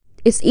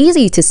It's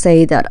easy to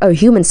say that, oh,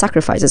 human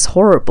sacrifice is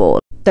horrible,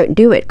 don't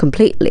do it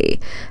completely.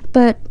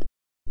 But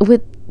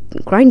with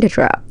Grindr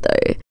Trap,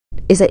 though,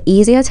 is it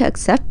easier to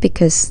accept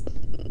because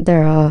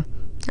there are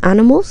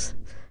animals?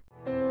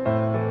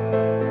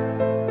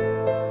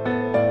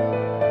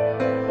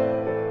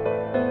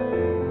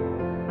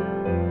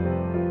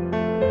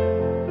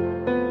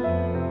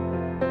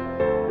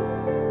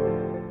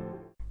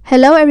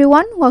 Hello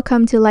everyone,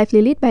 welcome to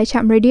Lively Lit by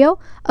Cham Radio,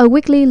 a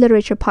weekly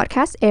literature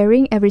podcast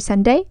airing every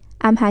Sunday.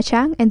 I'm Ha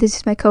Chang and this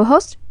is my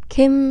co-host,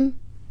 Kim.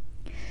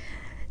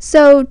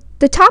 So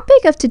the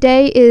topic of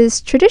today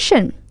is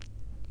tradition.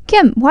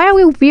 Kim, why are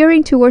we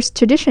veering towards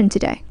tradition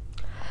today?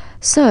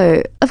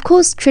 So, of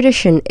course,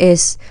 tradition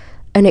is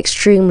an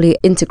extremely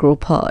integral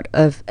part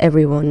of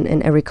everyone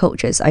and every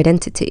culture's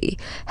identity.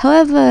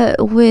 However,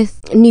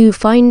 with new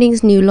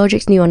findings, new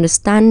logics, new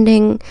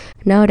understanding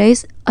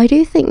nowadays, I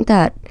do think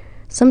that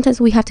sometimes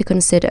we have to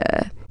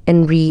consider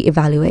and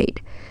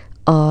re-evaluate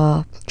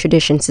our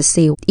traditions to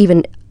see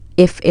even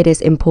if it is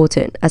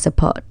important as a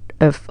part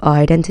of our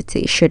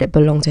identity. Should it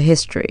belong to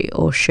history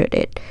or should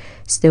it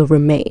still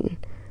remain?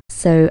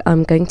 So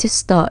I'm going to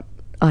start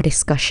our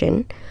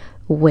discussion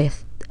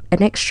with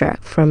an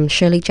extract from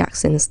Shirley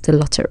Jackson's The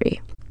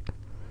Lottery.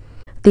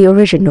 The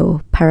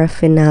original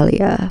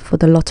paraphernalia for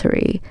the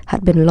lottery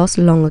had been lost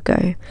long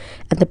ago,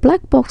 and the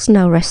black box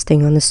now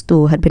resting on the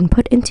stool had been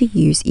put into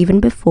use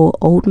even before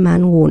Old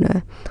Man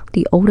Warner,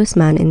 the oldest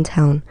man in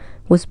town,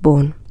 was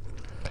born.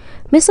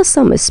 Mr.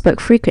 Summers spoke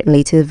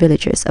frequently to the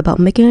villagers about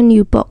making a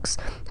new box,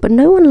 but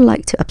no one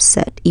liked to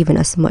upset even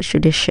as much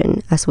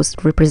tradition as was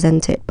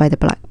represented by the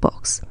black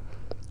box.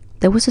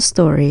 There was a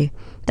story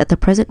that the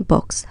present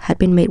box had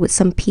been made with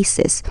some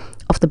pieces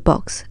of the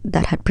box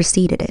that had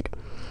preceded it,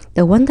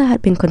 the one that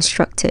had been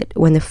constructed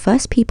when the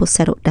first people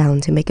settled down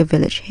to make a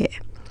village here.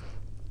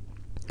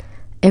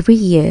 Every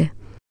year,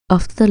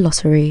 after the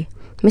lottery,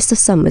 Mr.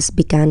 Summers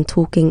began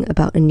talking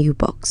about a new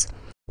box,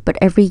 but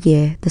every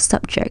year the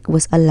subject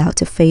was allowed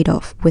to fade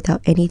off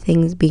without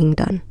anything being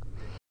done.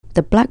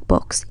 The black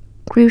box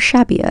grew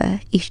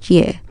shabbier each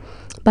year.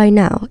 By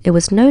now, it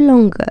was no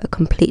longer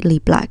completely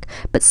black,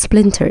 but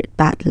splintered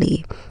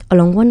badly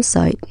along one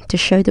side to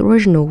show the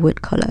original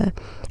wood colour,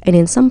 and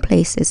in some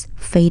places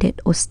faded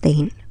or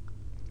stained.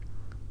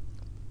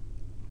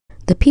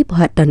 The people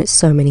had done it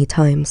so many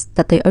times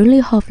that they only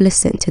half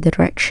listened to the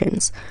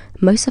directions.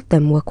 Most of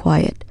them were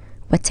quiet,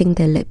 wetting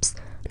their lips,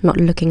 not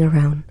looking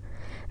around.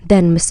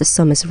 Then Mr.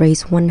 Summers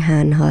raised one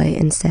hand high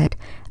and said,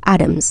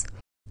 "Adams."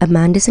 A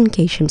man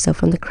disengaged himself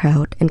from the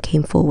crowd and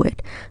came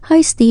forward.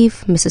 "Hi,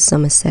 Steve," Mrs.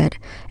 Summers said,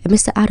 and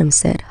Mr. Adams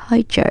said,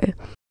 "Hi, Joe."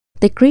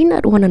 They grinned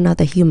at one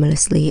another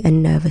humorously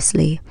and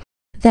nervously.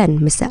 Then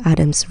Mr.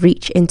 Adams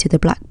reached into the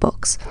black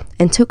box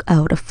and took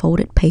out a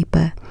folded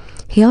paper.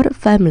 He held it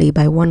firmly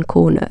by one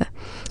corner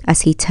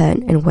as he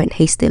turned and went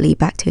hastily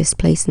back to his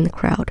place in the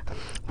crowd,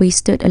 where he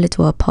stood a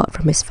little apart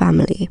from his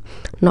family,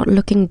 not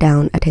looking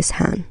down at his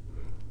hand.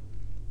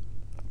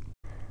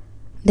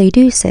 "They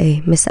do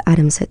say," Mr.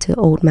 Adams said to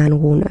Old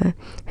Man Warner,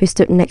 who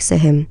stood next to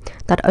him,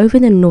 "that over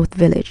in the North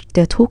Village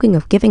they're talking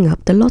of giving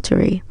up the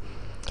lottery."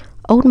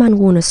 Old Man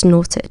Warner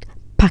snorted.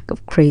 "Pack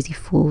of crazy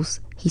fools,"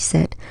 he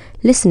said,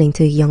 "listening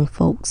to young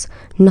folks.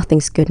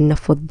 Nothing's good enough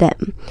for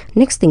them.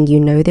 Next thing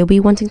you know, they'll be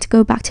wanting to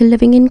go back to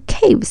living in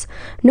caves.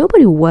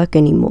 Nobody will work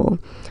anymore.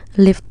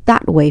 Live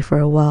that way for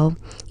a while.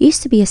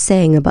 Used to be a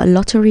saying about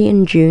lottery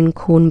in June,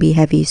 corn be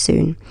heavy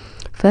soon.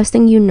 First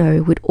thing you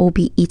know, we'd all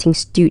be eating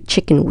stewed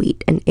chicken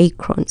wheat and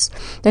acorns.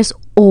 There's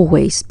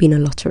always been a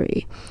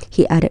lottery,"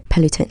 he added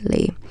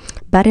petulantly.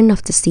 "Bad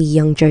enough to see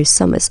young Joe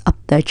Summers up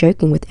there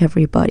joking with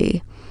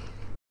everybody."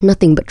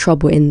 "Nothing but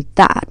trouble in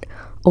that,"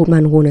 Old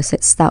Man Warner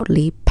said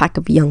stoutly. "Pack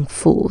of young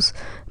fools."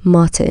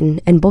 Martin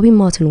and Bobby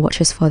Martin watched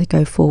his father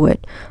go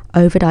forward,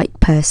 overdyke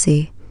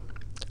Percy.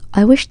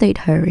 "I wish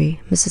they'd hurry,"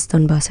 Mrs.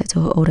 Dunbar said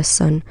to her oldest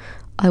son.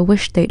 "I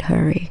wish they'd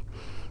hurry."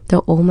 "They're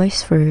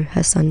almost through,"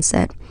 her son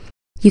said.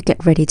 "You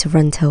get ready to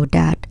run tell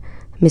Dad,"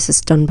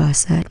 Mrs. Dunbar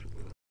said.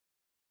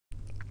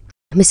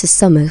 Mrs.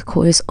 Summers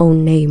called his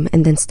own name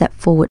and then stepped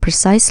forward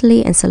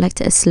precisely and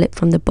selected a slip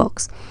from the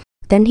box.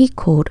 Then he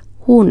called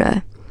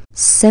Warner.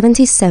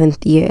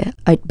 "77th year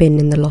I'd been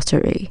in the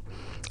lottery,"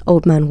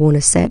 Old Man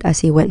Warner said as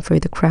he went through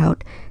the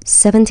crowd.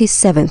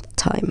 77th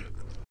time.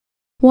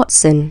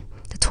 "Watson,"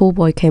 the tall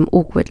boy came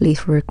awkwardly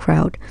through a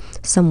crowd.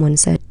 Someone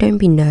said, "Don't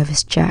be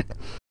nervous, Jack."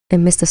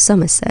 And Mr.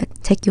 Summers said,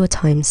 "Take your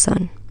time,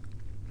 son."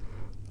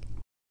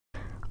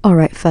 "All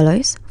right,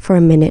 fellows." For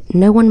a minute,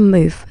 no one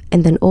moved,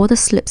 and then all the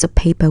slips of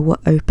paper were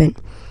opened.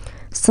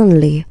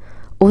 Suddenly,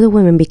 all the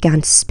women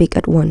began to speak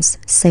at once,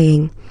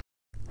 saying,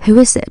 "Who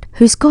is it?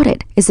 Who's got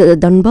it? Is it the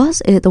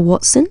Dunbars? Is it the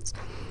Watsons?"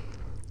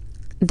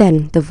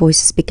 Then the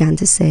voices began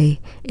to say,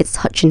 "It's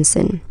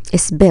Hutchinson.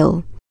 It's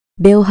Bill.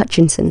 Bill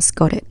Hutchinson's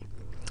got it."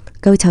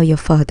 "Go tell your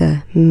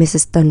father,"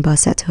 Mrs. Dunbar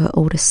said to her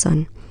oldest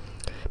son.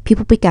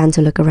 People began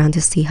to look around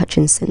to see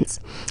Hutchinson's.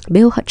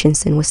 Bill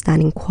Hutchinson was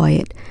standing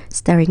quiet,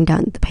 staring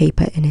down at the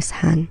paper in his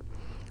hand.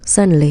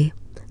 Suddenly,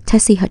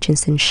 Tessie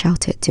Hutchinson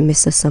shouted to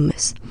Mr.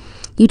 Summers,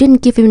 You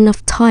didn't give him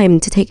enough time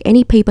to take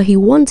any paper he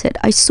wanted.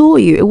 I saw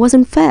you. It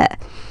wasn't fair.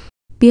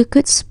 Be a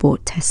good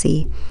sport,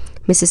 Tessie,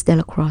 Mrs.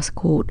 Delacroix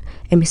called,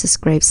 and Mrs.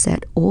 Graves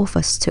said all of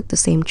us took the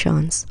same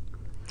chance.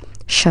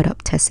 Shut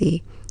up,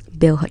 Tessie,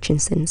 Bill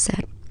Hutchinson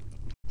said.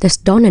 There's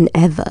Don and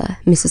Eva,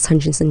 Mrs.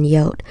 Hutchinson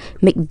yelled.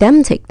 Make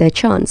them take their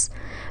chance.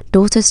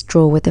 Daughters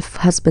draw with the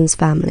husbands'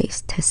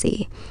 families,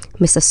 Tessie,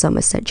 Mr.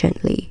 Summers said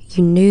gently.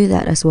 You knew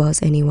that as well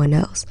as anyone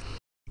else.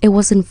 It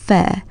wasn't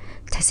fair,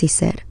 Tessie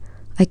said.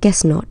 I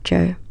guess not,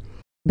 Joe,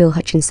 Bill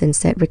Hutchinson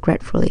said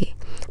regretfully.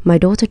 My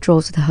daughter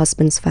draws with her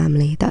husband's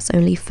family. That's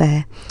only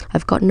fair.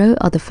 I've got no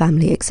other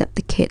family except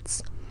the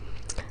kids.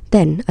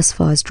 Then, as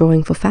far as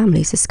drawing for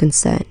families is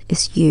concerned,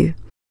 it's you,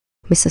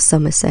 Mr.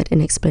 Summers said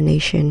in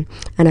explanation.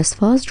 And as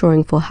far as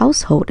drawing for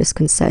household is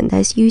concerned,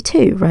 there's you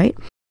too, right?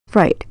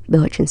 Right,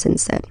 Bill Hutchinson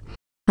said.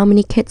 How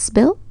many kids,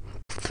 Bill?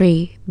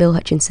 3, Bill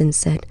Hutchinson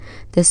said.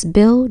 There's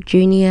Bill,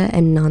 Junior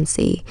and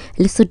Nancy,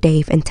 little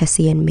Dave and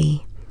Tessie and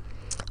me.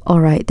 All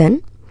right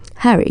then.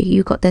 Harry,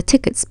 you got their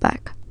tickets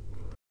back.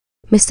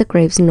 Mr.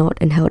 Graves nodded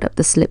and held up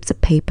the slips of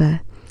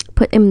paper.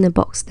 Put them in the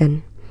box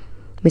then,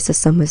 Mr.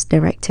 Summers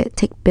directed.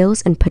 Take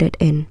Bill's and put it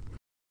in.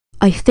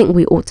 I think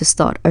we ought to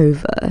start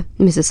over,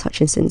 Mrs.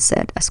 Hutchinson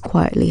said as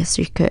quietly as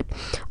she could.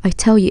 I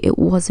tell you it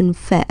wasn't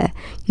fair.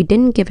 You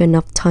didn't give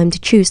enough time to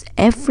choose.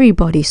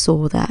 Everybody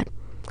saw that.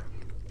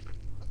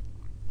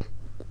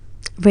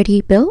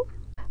 Ready, Bill?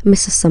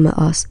 Mrs. Summers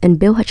asked, and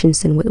Bill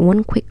Hutchinson, with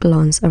one quick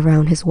glance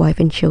around his wife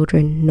and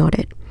children,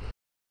 nodded.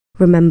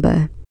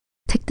 Remember,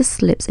 take the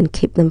slips and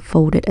keep them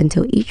folded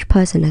until each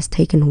person has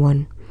taken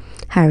one.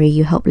 Harry,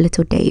 you help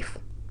little Dave.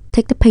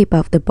 Take the paper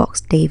out of the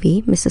box,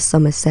 Davy, Mrs.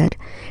 Summers said.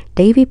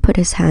 Davy put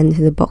his hand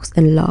into the box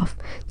and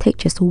laughed. Take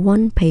just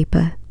one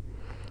paper,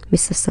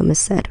 Mrs. Summers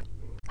said.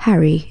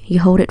 Harry, you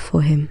hold it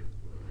for him.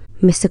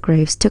 Mr.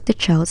 Graves took the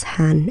child's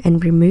hand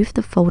and removed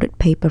the folded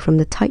paper from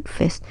the tight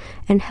fist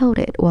and held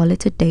it while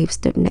little Dave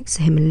stood next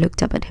to him and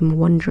looked up at him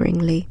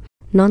wonderingly.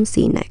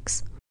 Nancy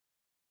next.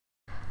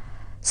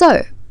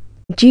 So,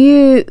 do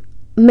you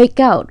make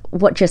out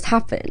what just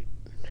happened?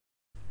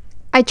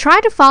 I try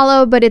to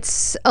follow, but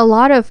it's a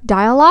lot of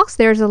dialogues.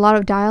 There's a lot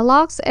of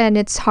dialogues, and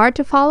it's hard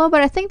to follow.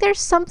 But I think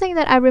there's something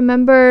that I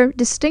remember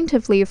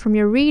distinctively from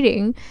your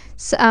reading,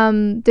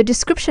 the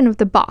description of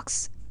the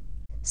box.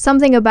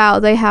 Something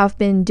about they have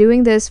been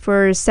doing this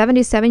for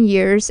 77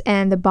 years,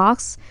 and the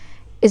box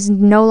is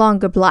no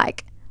longer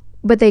black.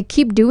 But they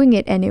keep doing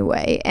it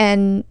anyway.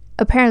 And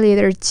apparently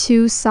there are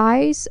two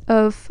sides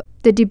of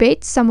the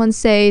debate. Someone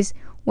says,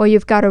 well,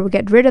 you've got to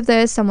get rid of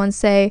this. Someone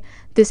say,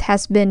 this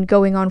has been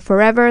going on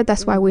forever.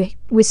 That's why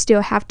we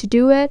still have to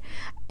do it.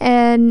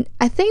 And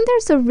I think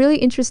there's a really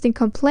interesting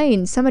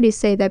complaint. Somebody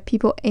say that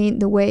people ain't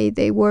the way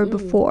they were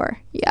before.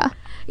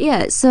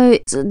 Yeah, so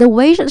the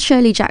way that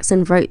Shirley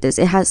Jackson wrote this,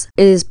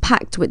 is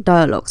packed with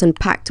dialogues and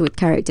packed with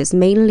characters,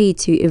 mainly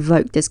to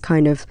evoke this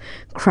kind of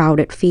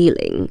crowded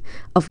feeling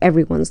of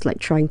everyone's like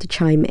trying to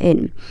chime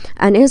in.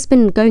 And it's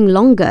been going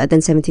longer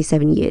than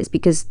 77 years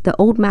because the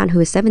old man who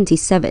is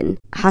 77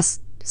 has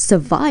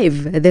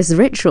survive this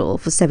ritual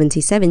for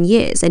 77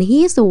 years, and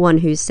he is the one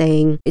who's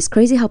saying it's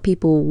crazy how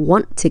people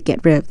want to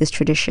get rid of this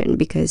tradition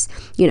because,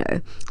 you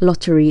know,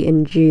 lottery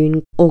in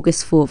June,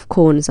 August 4th,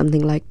 corn,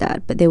 something like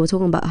that. But they were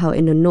talking about how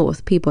in the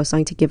north people are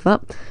starting to give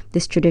up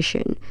this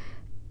tradition.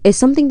 It's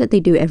something that they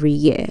do every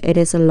year. It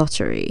is a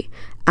lottery,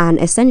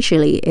 and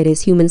essentially it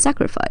is human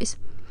sacrifice.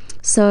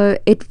 So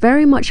it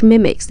very much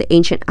mimics the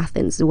ancient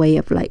Athens way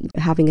of like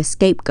having a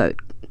scapegoat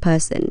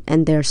person,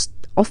 and there's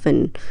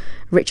often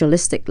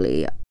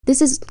ritualistically.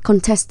 This is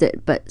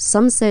contested, but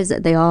some says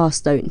that they are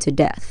stoned to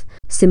death,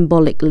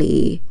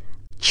 symbolically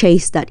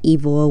chase that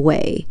evil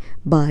away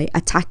by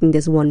attacking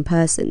this one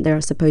person. They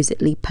are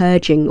supposedly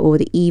purging all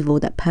the evil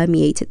that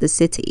permeated the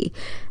city.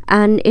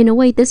 And in a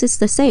way, this is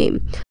the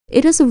same.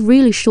 It is a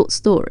really short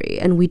story,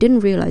 and we didn't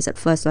realize at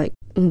first, like,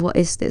 what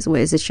is this?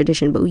 What is this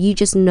tradition? But you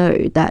just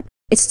know that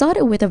it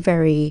started with a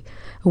very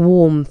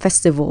warm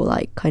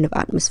festival-like kind of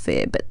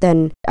atmosphere, but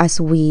then as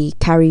we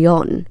carry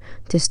on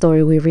the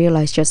story, we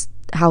realize just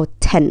how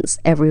tense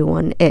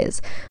everyone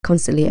is.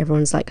 Constantly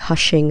everyone's like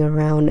hushing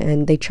around,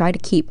 and they try to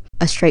keep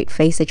a straight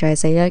face. They try to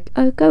say like,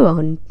 oh, go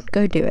on,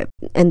 go do it.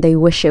 And they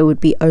wish it would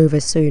be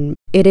over soon.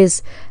 It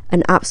is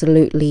an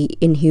absolutely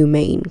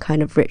inhumane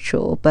kind of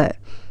ritual, but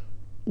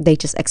they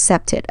just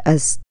accept it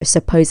as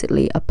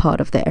supposedly a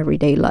part of their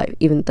everyday life,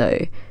 even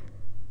though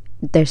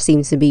there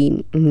seems to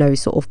be no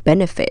sort of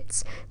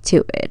benefits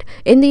to it.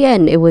 In the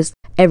end, it was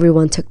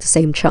everyone took the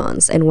same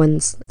chance, and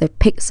once they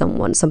pick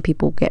someone, some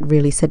people get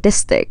really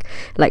sadistic,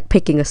 like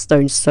picking a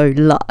stone so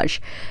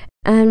large.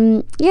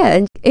 And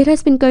it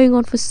has been going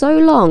on for so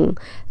long.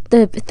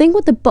 The thing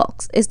with the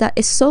box is that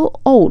it's so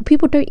old,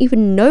 people don't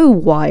even know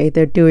why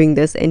they're doing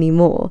this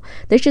anymore.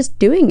 They're just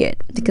doing it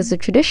because of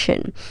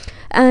tradition.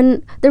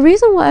 And the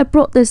reason why I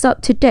brought this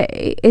up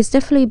today is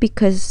definitely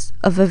because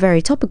of a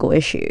very topical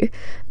issue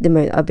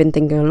that I've been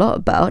thinking a lot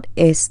about,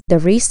 is the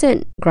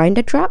recent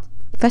Grinder Trap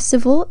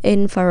festival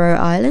in Faroe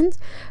Islands,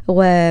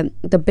 where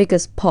the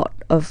biggest pot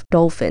of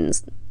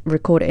dolphins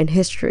recorded in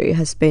history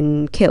has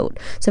been killed.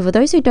 So for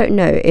those who don't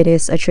know, it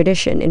is a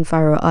tradition in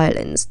Faroe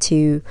Islands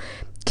to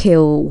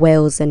kill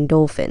whales and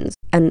dolphins,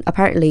 and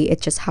apparently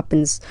it just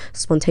happens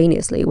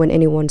spontaneously when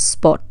anyone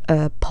spot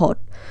a pod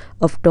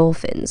of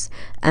dolphins,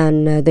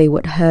 and they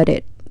would herd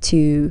it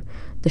to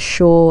the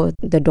shore.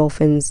 The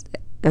dolphins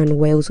and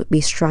whales would be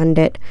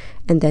stranded,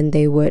 and then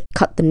they would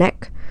cut the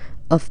neck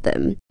of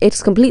them.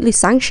 It's completely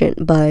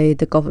sanctioned by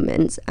the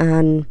government,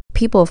 and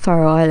people of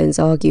Faroe Islands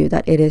argue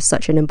that it is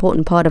such an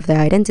important part of their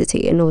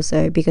identity, and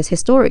also because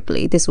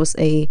historically this was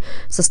a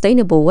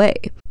sustainable way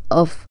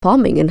of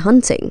farming and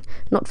hunting.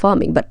 Not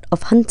farming, but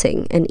of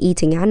hunting and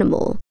eating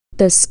animal.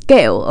 The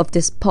scale of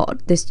this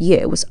pod this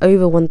year was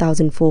over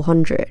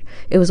 1,400.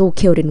 It was all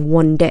killed in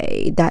one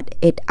day, that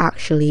it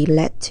actually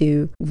led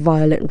to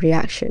violent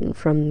reaction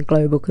from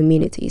global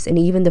communities, and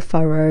even the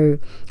Faroe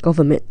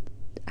government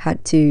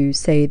had to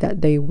say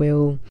that they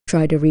will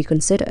try to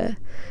reconsider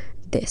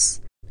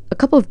this. A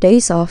couple of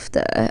days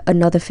after,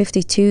 another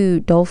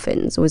 52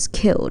 dolphins was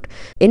killed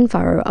in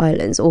Faroe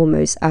Islands,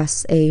 almost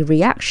as a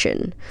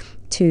reaction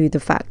to the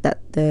fact that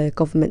the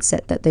government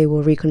said that they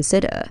will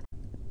reconsider.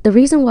 The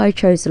reason why I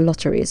chose the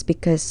lottery is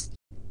because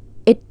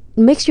it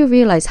makes you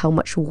realize how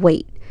much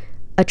weight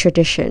a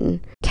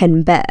tradition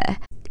can bear.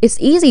 It's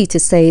easy to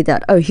say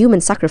that, oh,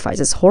 human sacrifice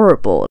is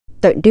horrible,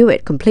 don't do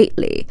it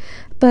completely.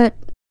 But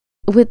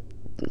with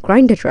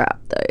grinder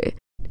trap though,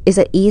 is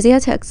it easier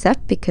to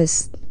accept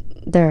because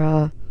there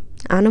are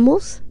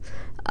animals?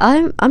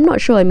 I'm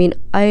not sure. I mean,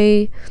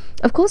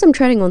 of course I'm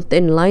treading on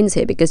thin lines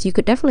here, because you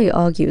could definitely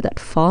argue that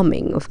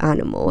farming of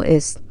animal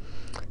is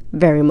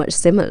very much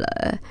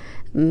similar.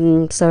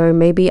 So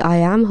maybe I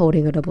am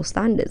holding a double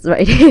standards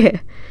right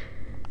here.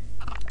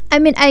 I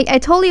mean, I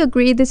totally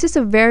agree. This is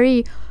a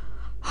very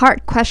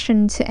hard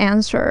question to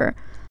answer.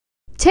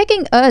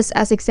 Taking us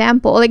as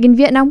example, like in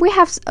Vietnam, we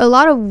have a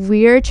lot of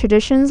weird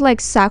traditions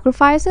like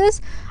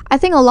sacrifices. I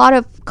think a lot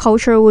of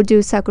culture will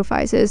do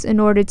sacrifices in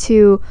order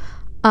to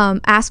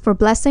ask for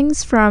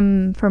blessings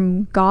from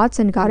gods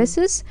and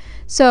goddesses.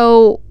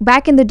 So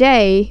back in the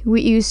day,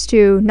 we used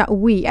to,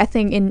 I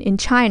think in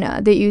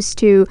China, they used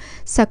to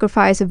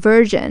sacrifice a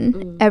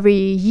virgin every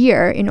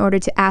year in order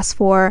to ask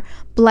for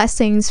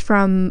blessings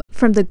from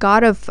the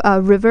god of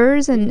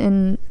rivers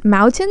and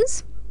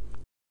mountains.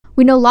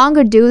 We no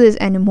longer do this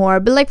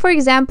anymore. But like, for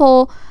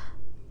example,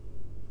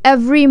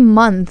 every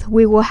month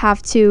we will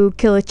have to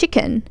kill a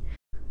chicken.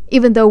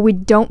 Even though we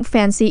don't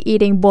fancy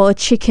eating boiled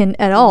chicken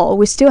at all,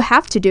 we still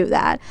have to do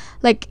that.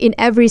 Like in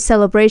every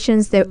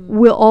celebrations, there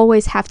will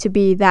always have to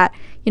be that,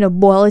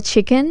 boiled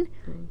chicken.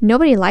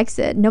 Nobody likes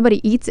it. Nobody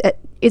eats it.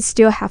 It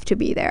still have to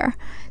be there.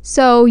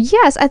 So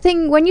yes, I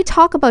think when you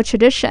talk about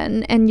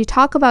tradition and you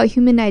talk about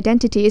human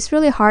identity, it's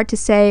really hard to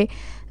say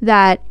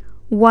that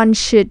one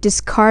should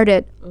discard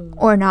it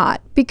or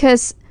not,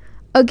 because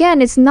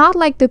again, it's not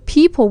like the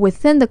people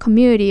within the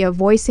community are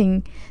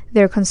voicing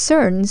their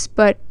concerns,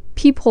 but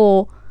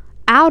people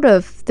out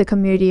of the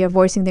community are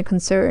voicing their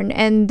concern.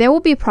 And there will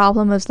be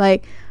problems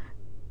like,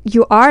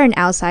 you are an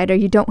outsider,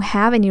 you don't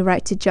have any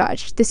right to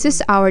judge. This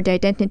is our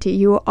identity,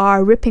 you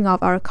are ripping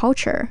off our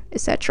culture,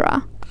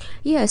 etc.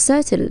 Yeah,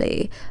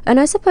 certainly. And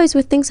I suppose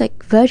with things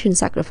like virgin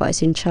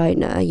sacrifice in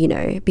China,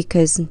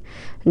 because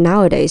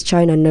nowadays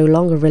China no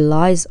longer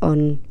relies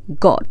on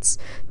gods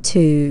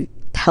to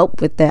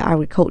help with their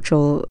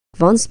agricultural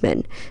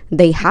advancement.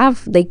 They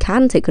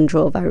can take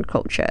control of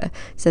agriculture,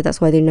 so that's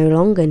why they no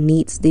longer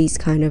need these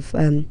kind of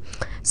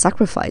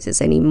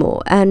sacrifices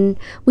anymore. And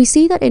we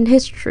see that in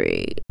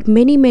history,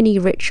 many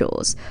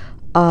rituals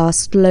are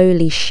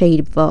slowly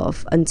shaved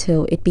off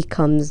until it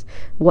becomes,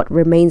 what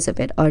remains of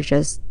it are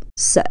just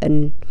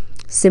certain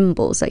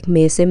symbols, like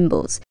mere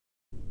symbols.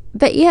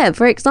 But yeah,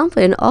 for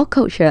example, in our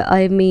culture,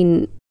 I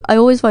mean, I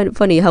always find it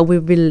funny how we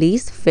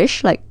release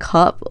fish like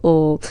carp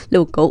or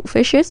little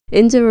goldfishes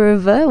into a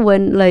river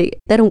when like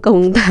they don't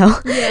go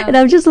down. Yeah. And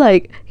I'm just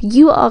like,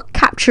 you are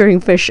capturing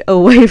fish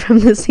away from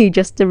the sea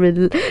just to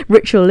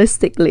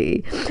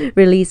ritualistically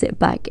release it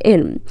back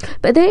in.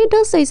 But then it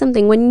does say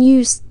something when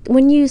you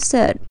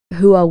said,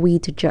 who are we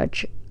to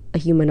judge a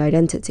human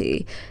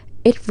identity?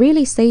 It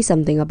really says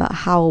something about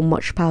how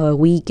much power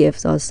we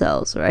give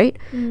ourselves, right?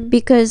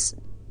 Because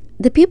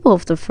the people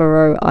of the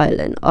Faroe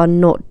Island are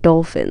not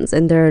dolphins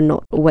and they're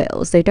not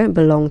whales. They don't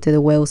belong to the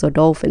whales or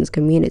dolphins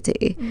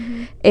community.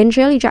 In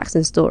Shirley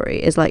Jackson's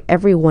story, it's like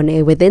everyone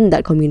within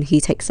that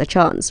community takes a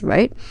chance,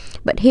 right?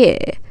 But here,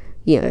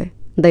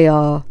 they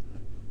are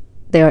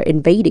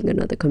invading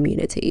another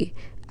community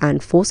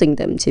and forcing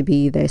them to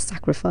be their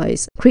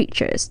sacrifice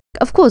creatures.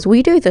 Of course,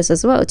 we do this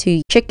as well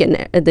to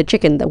the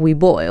chicken that we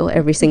boil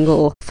every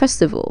single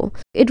festival.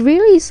 It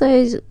really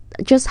says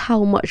just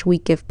how much we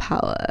give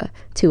power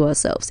to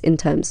ourselves in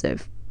terms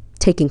of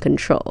taking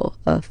control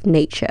of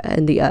nature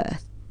and the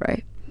earth,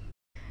 right?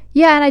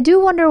 Yeah, and I do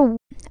wonder,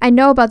 I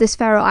know about this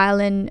Faroe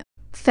Island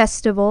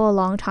festival a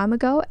long time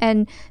ago,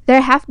 and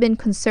there have been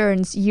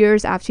concerns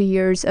years after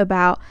years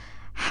about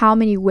how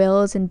many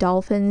whales and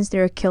dolphins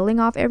they're killing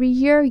off every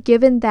year,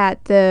 given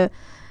that the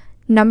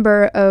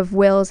number of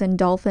whales and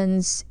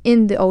dolphins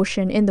in the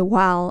ocean, in the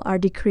wild, are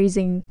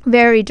decreasing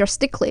very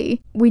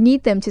drastically. We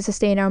need them to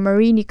sustain our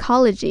marine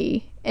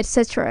ecology,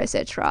 etc.,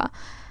 etc.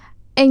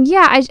 And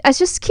yeah, I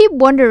just keep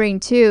wondering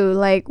too,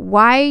 like,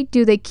 why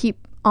do they keep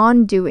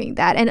on doing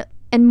that?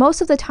 And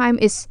most of the time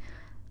it's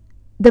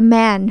the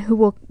man who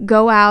will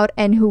go out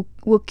and who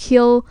will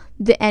kill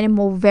the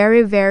animal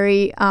very,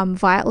 very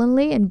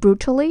violently and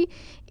brutally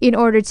in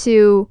order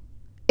to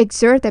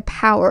exert their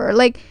power.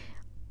 Like,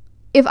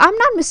 if I'm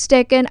not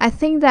mistaken, I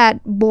think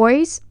that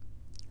boys,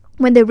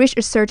 when they reach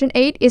a certain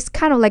age, it's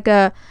kind of like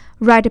a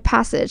rite of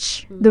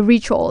passage, the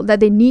ritual that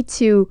they need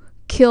to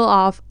kill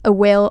off a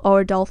whale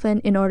or a dolphin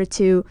in order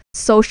to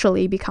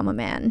socially become a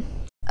man.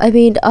 I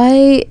mean,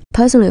 I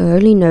personally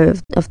only know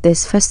of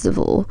this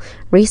festival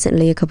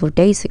recently, a couple of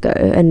days ago,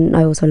 and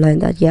I also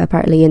learned that, yeah,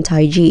 apparently in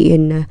Taiji,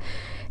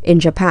 in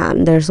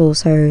Japan, there's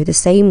also the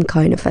same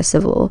kind of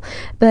festival.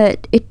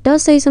 But it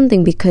does say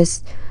something,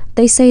 because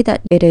they say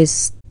that it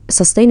is a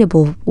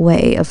sustainable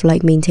way of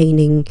like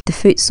maintaining the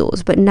food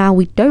source, but now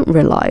we don't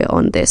rely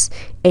on this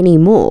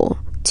anymore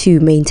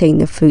to maintain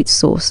the food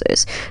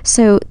sources.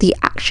 So the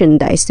action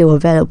that is still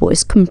available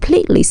is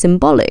completely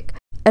symbolic.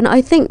 And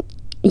I think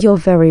you're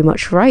very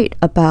much right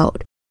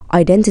about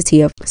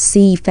identity of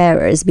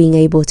seafarers being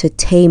able to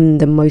tame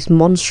the most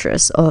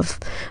monstrous of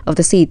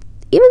the sea,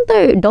 even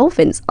though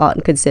dolphins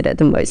aren't considered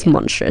the most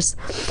monstrous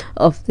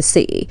of the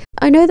sea.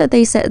 I know that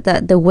they said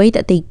that the way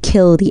that they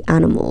kill the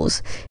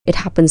animals, it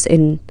happens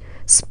in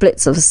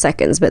splits of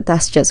seconds, but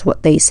that's just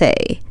what they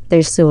say.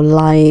 They're still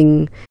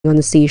lying on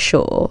the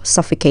seashore,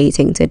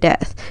 suffocating to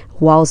death,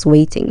 whilst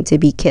waiting to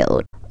be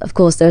killed. Of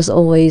course, there's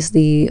always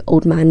the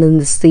old man in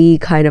the sea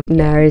kind of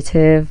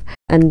narrative,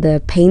 and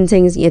the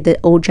paintings, yeah, the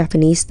old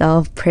Japanese style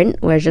of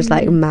print, where it's just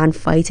like a man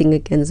fighting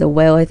against a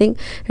whale. I think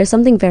there's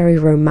something very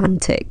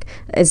romantic.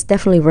 It's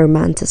definitely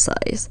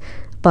romanticized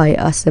by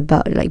us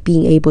about like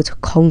being able to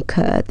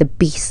conquer the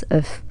beasts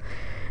of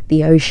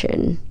the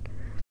ocean.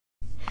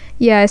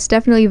 Yeah, it's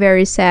definitely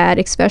very sad,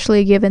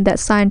 especially given that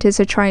scientists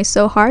are trying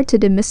so hard to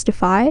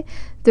demystify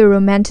the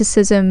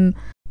romanticism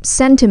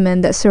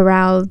sentiment that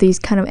surround these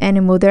kind of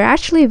animals. They're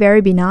actually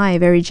very benign,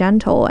 very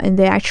gentle, and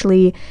they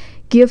actually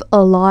give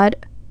a lot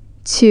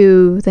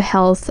to the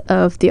health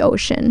of the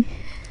ocean.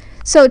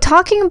 So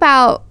talking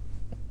about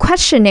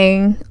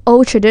questioning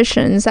old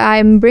traditions,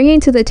 I'm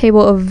bringing to the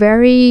table a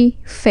very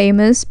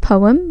famous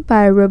poem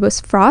by Robert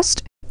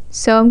Frost.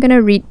 So I'm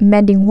gonna read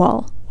Mending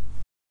Wall.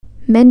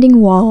 Mending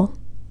Wall.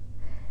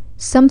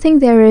 Something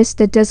there is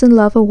that doesn't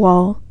love a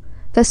wall,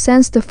 that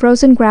sends the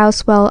frozen ground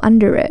swell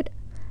under it,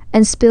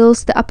 and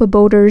spills the upper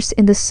boulders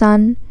in the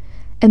sun,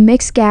 and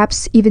makes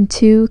gaps even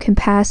two can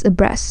pass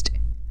abreast.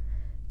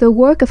 The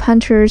work of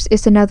hunters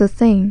is another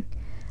thing.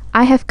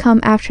 I have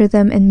come after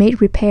them and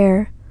made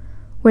repair,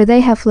 where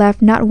they have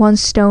left not one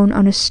stone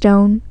on a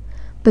stone,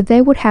 but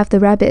they would have the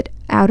rabbit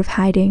out of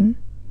hiding.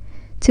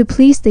 To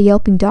please the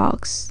yelping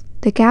dogs,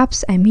 the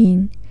gaps I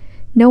mean,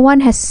 no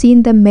one has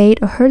seen them made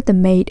or heard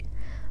them made,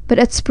 but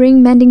at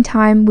spring mending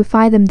time we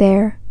find them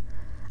there.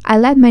 I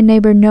let my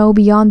neighbor know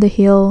beyond the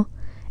hill,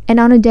 and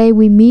on a day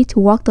we meet to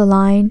walk the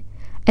line,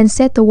 and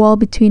set the wall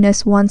between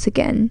us once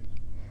again.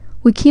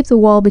 We keep the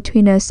wall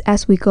between us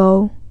as we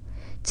go,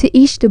 to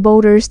each the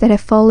boulders that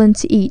have fallen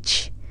to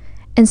each,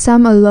 and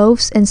some are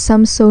loaves and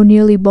some so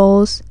nearly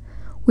bowls,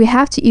 we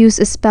have to use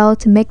a spell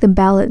to make them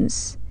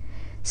balance.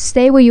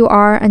 Stay where you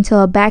are until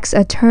our backs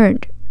are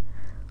turned.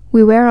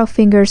 We wear our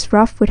fingers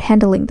rough with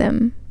handling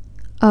them.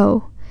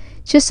 Oh,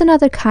 just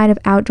another kind of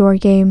outdoor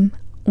game,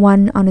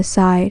 one on the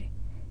side.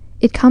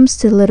 It comes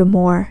to little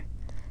more.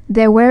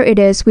 There where it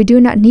is we do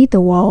not need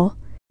the wall.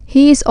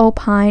 He is all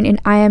pine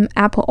and I am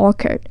apple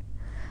orchard.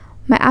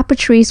 My apple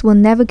trees will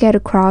never get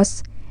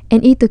across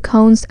and eat the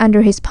cones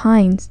under his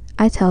pines,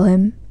 I tell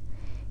him.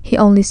 He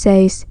only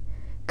says,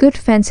 good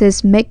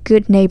fences make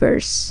good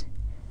neighbors.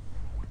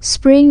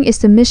 Spring is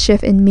the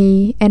mischief in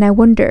me, and I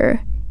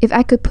wonder if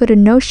I could put a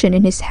notion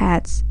in his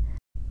head.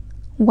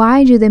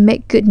 Why do they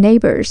make good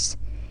neighbors?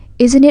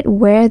 Isn't it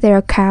where there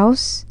are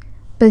cows?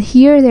 But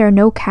here there are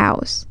no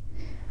cows.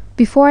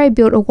 Before I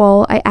built a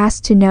wall, I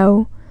asked to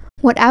know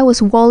what I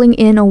was walling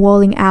in or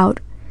walling out,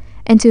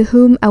 and to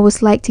whom I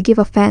was like to give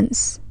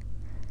offense.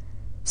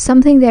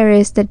 Something there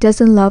is that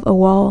doesn't love a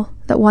wall,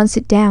 that wants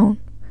it down.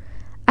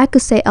 I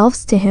could say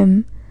elves to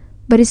him,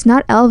 but it's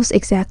not elves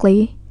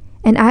exactly,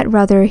 and I'd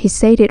rather he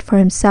said it for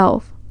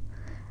himself.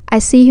 I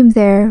see him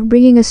there,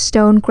 bringing a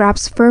stone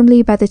grasped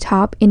firmly by the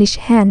top in each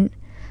hand,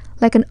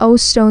 like an old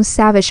stone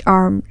savage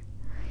armed.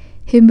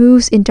 He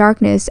moves in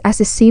darkness as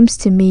it seems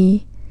to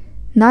me,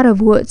 not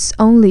of woods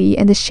only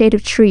and the shade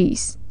of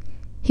trees.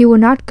 He will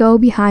not go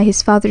behind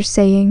his father's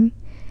saying,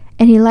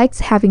 and he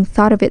likes having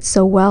thought of it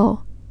so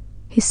well.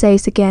 He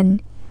says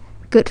again,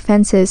 good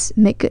fences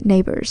make good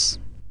neighbors.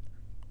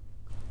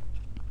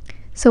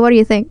 So what do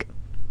you think?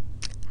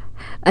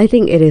 I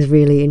think it is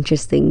really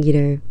interesting,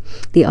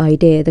 the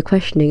idea, the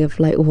questioning of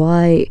like,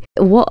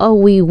 what are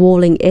we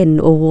walling in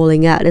or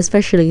walling out,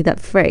 especially that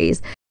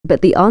phrase.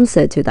 But the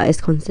answer to that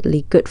is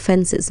constantly good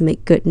fences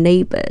make good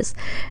neighbors.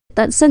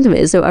 That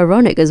sentiment is so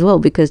ironic as well,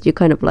 because you're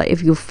kind of like,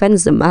 if you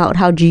fence them out,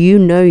 how do you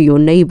know your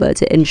neighbor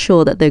to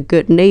ensure that they're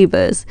good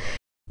neighbors?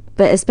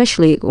 But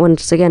especially,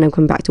 once again, I'm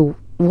coming back to,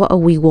 what are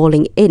we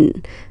walling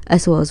in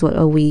as well as what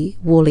are we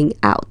walling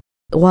out?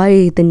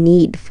 Why the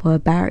need for a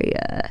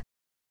barrier?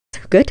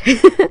 Good.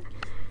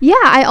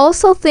 Yeah, I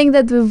also think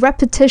that the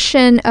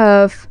repetition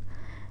of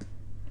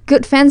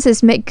good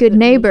fences make good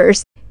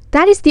neighbors,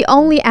 that is the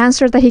only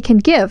answer that he can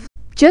give.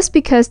 Just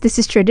because this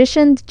is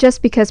tradition,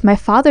 just because my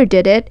father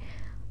did it,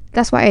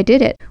 that's why I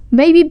did it.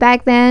 Maybe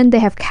back then they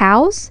have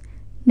cows.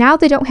 Now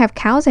they don't have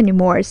cows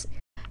anymore.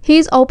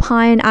 He's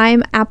alpine,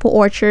 I'm apple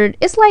orchard.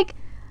 It's like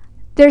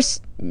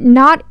there's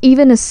not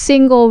even a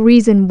single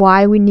reason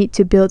why we need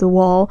to build a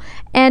wall.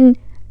 And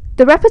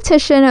the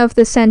repetition of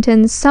the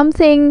sentence,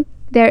 something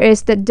there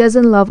is that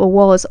doesn't love a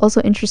wall, is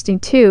also interesting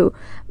too.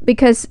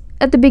 Because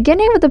at the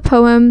beginning of the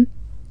poem,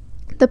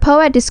 the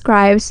poet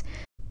describes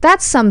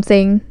that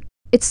something.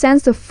 It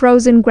sends the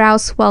frozen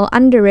ground swell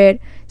under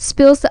it,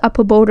 spills the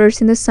upper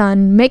boulders in the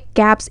sun, make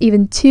gaps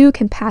even two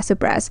can pass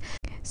abreast.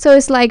 So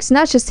it's like, it's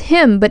not just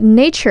him, but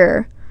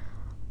nature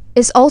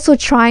is also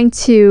trying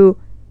to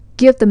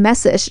give the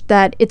message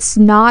that it's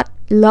not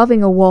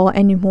loving a wall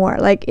anymore.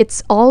 Like,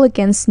 it's all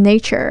against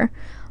nature.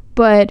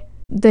 But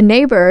the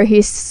neighbor,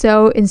 he's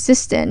so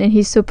insistent and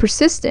he's so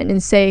persistent in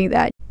saying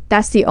that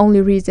that's the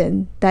only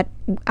reason that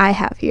I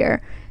have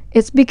here.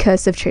 It's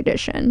because of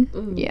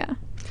tradition. Yeah.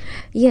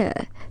 Yeah.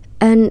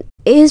 And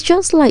it's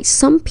just like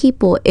some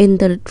people in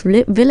the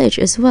village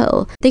as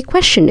well, they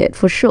question it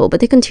for sure,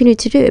 but they continue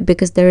to do it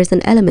because there is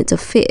an element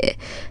of fear,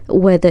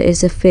 whether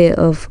it's a fear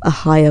of a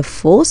higher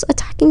force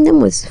attacking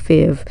them, with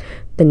fear of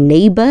the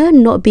neighbor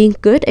not being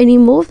good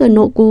anymore, they're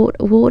not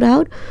walled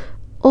out,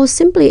 or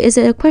simply is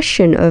it a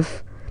question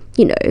of,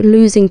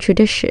 losing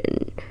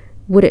tradition?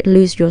 Would it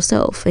lose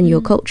yourself and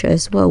your culture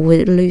as well?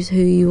 Would it lose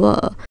who you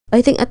are?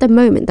 I think at the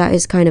moment that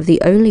is kind of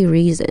the only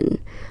reason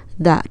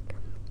that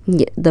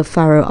the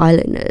Faroe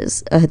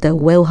Islanders, the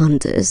whale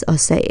hunters, are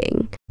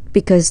saying,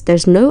 because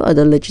there's no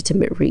other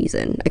legitimate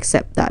reason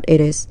except that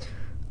it is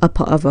a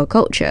part of our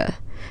culture.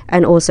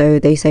 And also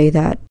they say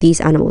that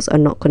these animals are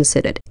not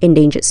considered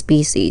endangered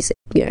species.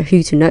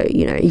 Who to know?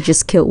 You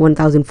just killed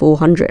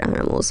 1,400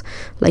 animals.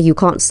 Like, you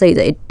can't say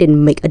that it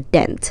didn't make a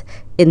dent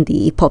in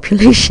the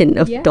population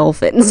of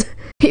dolphins.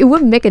 It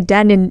would make a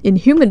dent in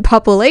human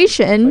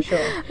population. For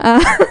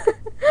sure.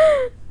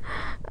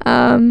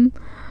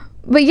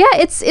 But yeah,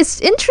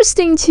 it's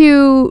interesting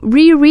to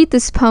reread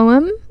this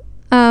poem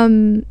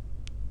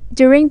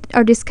during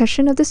our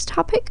discussion of this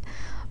topic,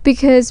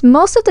 because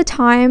most of the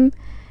time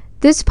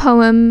this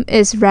poem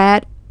is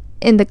read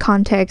in the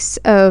context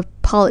of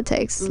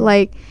politics,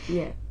 like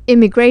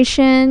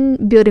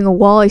immigration, building a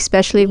wall,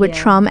 especially with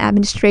Trump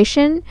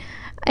administration.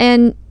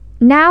 And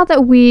now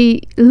that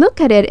we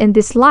look at it in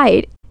this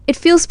light, it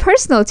feels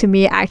personal to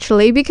me,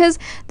 actually, because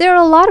there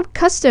are a lot of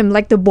custom,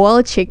 like the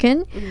boiled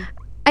chicken.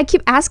 I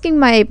keep asking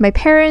my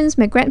parents,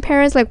 my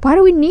grandparents, like, why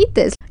do we need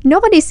this?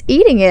 Nobody's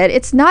eating it.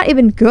 It's not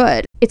even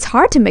good. It's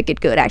hard to make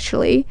it good,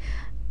 actually.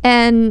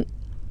 And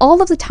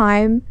all of the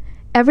time,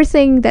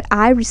 everything that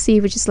I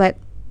receive is just like,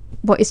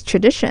 well, it's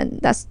tradition.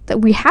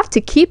 That we have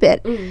to keep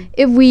it.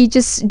 If we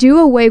just do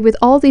away with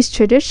all these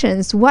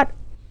traditions, what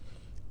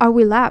are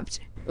we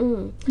left?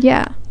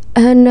 Yeah.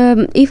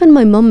 And even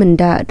my mum and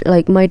dad,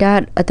 like my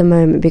dad at the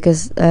moment,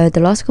 because the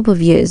last couple of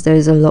years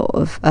there's a lot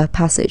of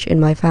passage in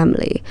my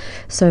family,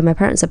 so my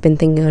parents have been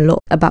thinking a lot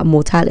about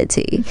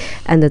mortality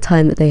and the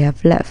time that they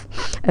have left.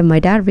 And my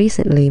dad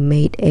recently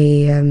made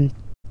a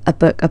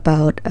book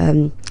about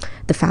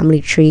the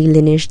family tree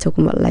lineage,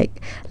 talking about like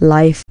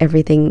life,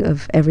 everything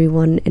of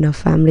everyone in our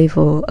family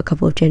for a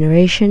couple of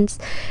generations.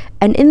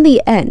 And in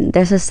the end,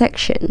 there's a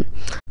section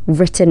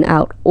written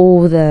out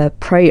all the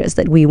prayers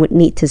that we would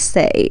need to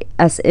say,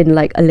 as in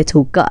like a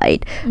little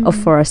guide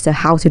for us to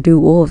how to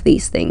do all of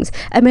these things.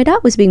 And my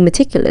dad was being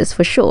meticulous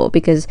for sure,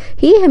 because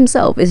he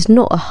himself is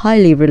not a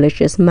highly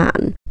religious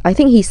man. I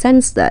think he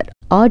sensed that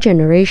our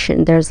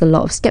generation, there's a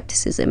lot of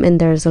skepticism and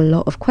there's a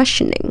lot of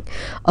questioning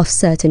of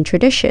certain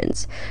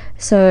traditions.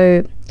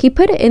 So he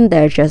put it in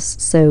there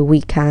just so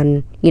we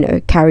can,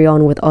 carry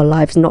on with our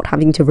lives, not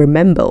having to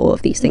remember all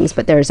of these things.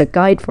 But there is a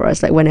guide for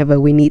us, like whenever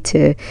we need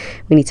to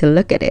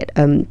look at it.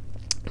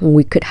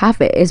 We could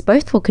have it. It's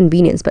both for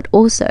convenience, but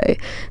also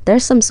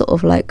there's some sort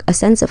of like a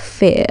sense of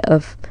fear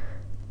of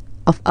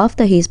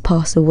after he's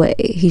passed away,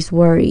 he's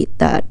worried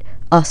that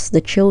us,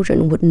 the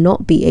children, would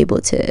not be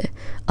able to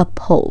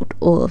uphold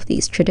all of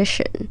these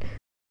traditions.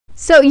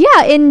 So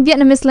yeah, in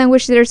Vietnamese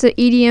language, there's an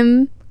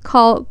idiom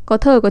called "có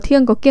thơ có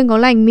thiêng có kiêng có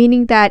lành,"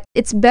 meaning that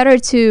it's better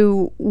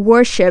to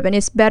worship and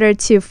it's better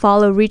to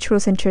follow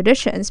rituals and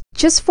traditions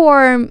just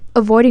for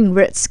avoiding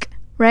risk,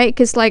 right?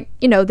 Because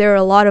there are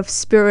a lot of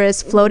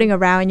spirits floating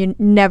around. You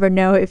never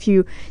know if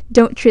you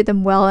don't treat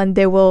them well and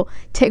they will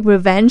take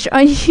revenge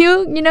on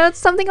you,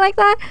 something like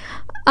that.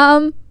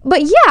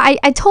 But yeah,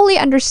 I totally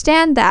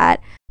understand that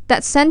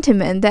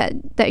sentiment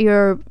that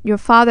your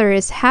father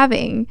is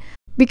having,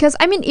 because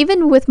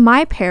even with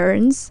my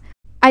parents,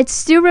 I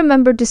still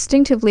remember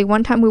distinctively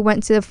one time we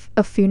went to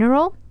a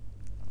funeral,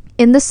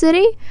 in the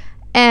city,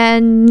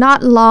 and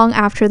not long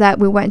after that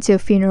we went to a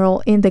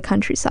funeral in the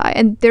countryside.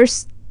 And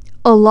there's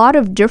a lot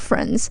of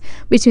difference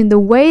between the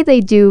way they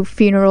do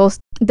funerals,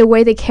 the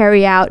way they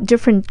carry out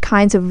different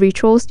kinds of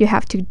rituals you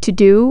have to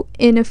do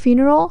in a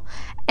funeral.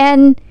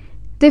 And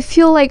they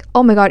feel like,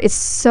 oh my god,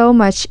 it's so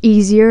much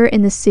easier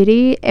in the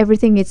city.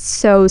 Everything is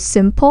so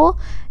simple,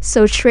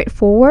 so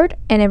straightforward,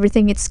 and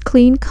everything is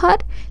clean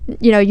cut.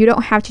 You know, you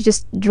don't have to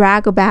just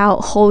drag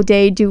about whole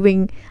day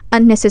doing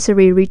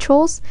unnecessary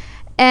rituals.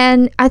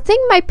 And I think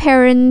my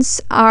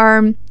parents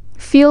are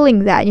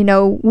feeling that, you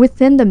know,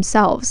 within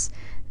themselves,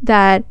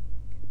 that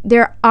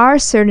there are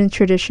certain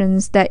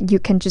traditions that you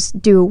can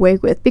just do away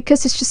with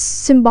because it's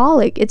just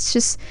symbolic. It's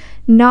just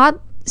not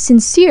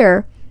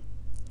sincere.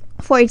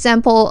 For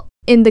example,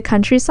 in the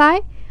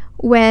countryside,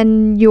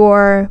 when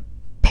your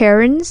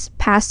parents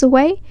pass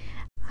away,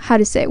 how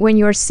to say, when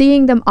you're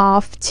seeing them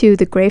off to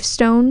the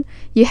gravestone,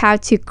 you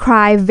have to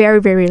cry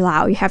very, very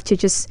loud. You have to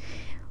just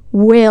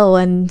wail,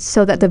 and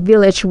so that the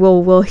village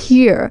will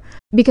hear,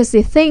 because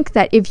they think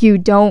that if you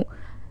don't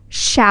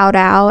shout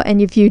out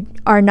and if you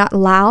are not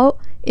loud,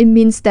 it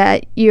means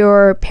that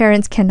your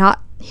parents cannot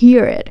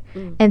hear it,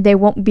 and they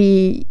won't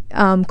be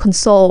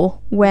consoled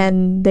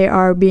when they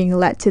are being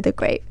led to the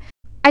grave.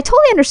 I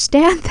totally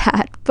understand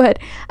that, but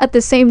at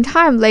the same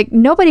time, like,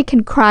 nobody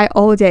can cry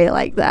all day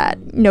like that,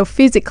 you know,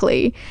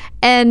 physically.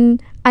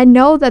 And I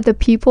know that the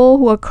people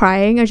who are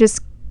crying are just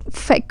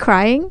fake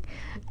crying,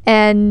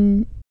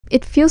 and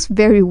it feels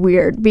very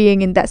weird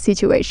being in that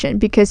situation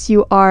because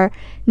you are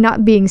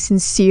not being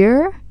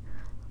sincere,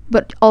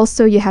 but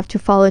also you have to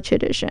follow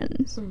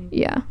traditions.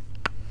 Yeah.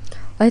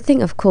 I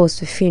think, of course,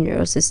 with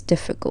funerals it's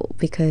difficult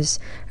because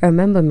I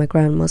remember my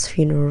grandma's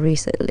funeral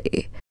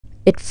recently.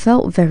 It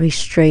felt very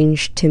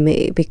strange to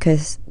me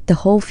because the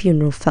whole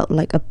funeral felt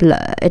like a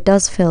blur. It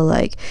does feel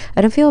like,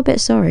 and I feel a bit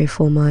sorry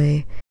for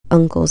my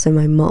uncles and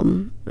my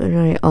mum and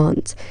my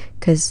aunt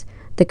because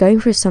they're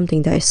going through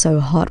something that is so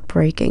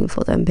heartbreaking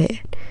for them.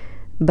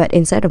 But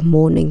instead of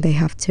mourning, they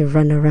have to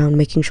run around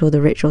making sure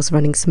the ritual's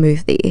running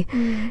smoothly,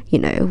 you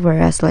know,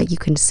 whereas like you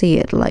can see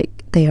it, like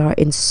they are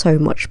in so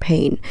much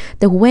pain.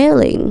 The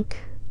wailing,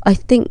 I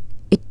think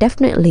it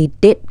definitely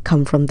did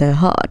come from their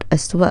heart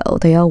as well.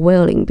 They are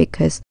wailing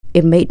because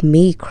it made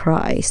me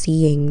cry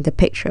seeing the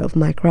picture of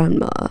my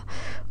grandma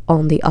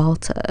on the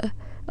altar.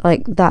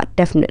 Like, that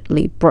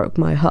definitely broke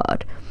my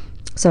heart.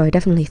 So I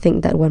definitely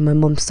think that when my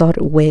mom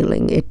started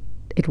wailing,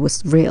 it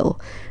was real.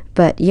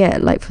 But yeah,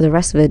 like for the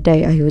rest of the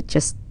day, I would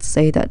just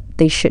say that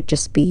they should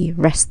just be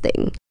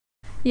resting.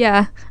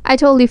 Yeah, I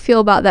totally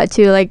feel about that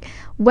too. Like,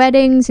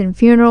 weddings and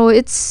funeral,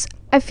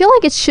 I feel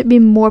like it should be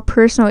more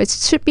personal. It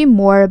should be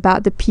more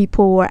about the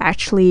people who are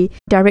actually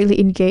directly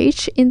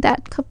engaged in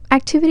that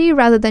activity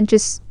rather than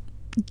just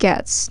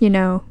guests, you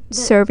know,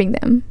 serving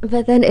them.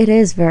 But then it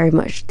is very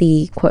much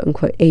the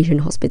quote-unquote Asian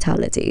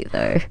hospitality,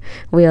 though.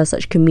 We are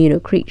such communal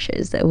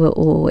creatures that we're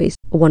always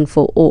one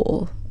for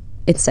all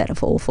instead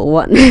of all for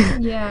one.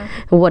 Yeah.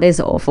 What is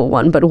all for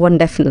one? But one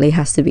definitely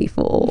has to be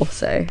for all,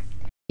 so.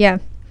 Yeah.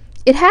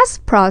 It has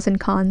pros and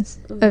cons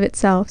of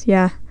itself,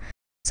 yeah.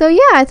 So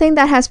yeah, I think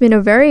that has been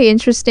a very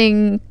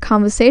interesting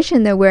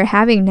conversation that we're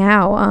having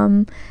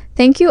now.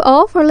 Thank you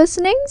all for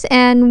listening,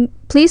 and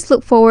please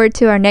look forward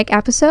to our next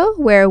episode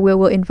where we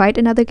will invite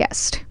another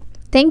guest.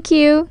 Thank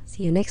you.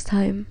 See you next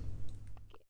time.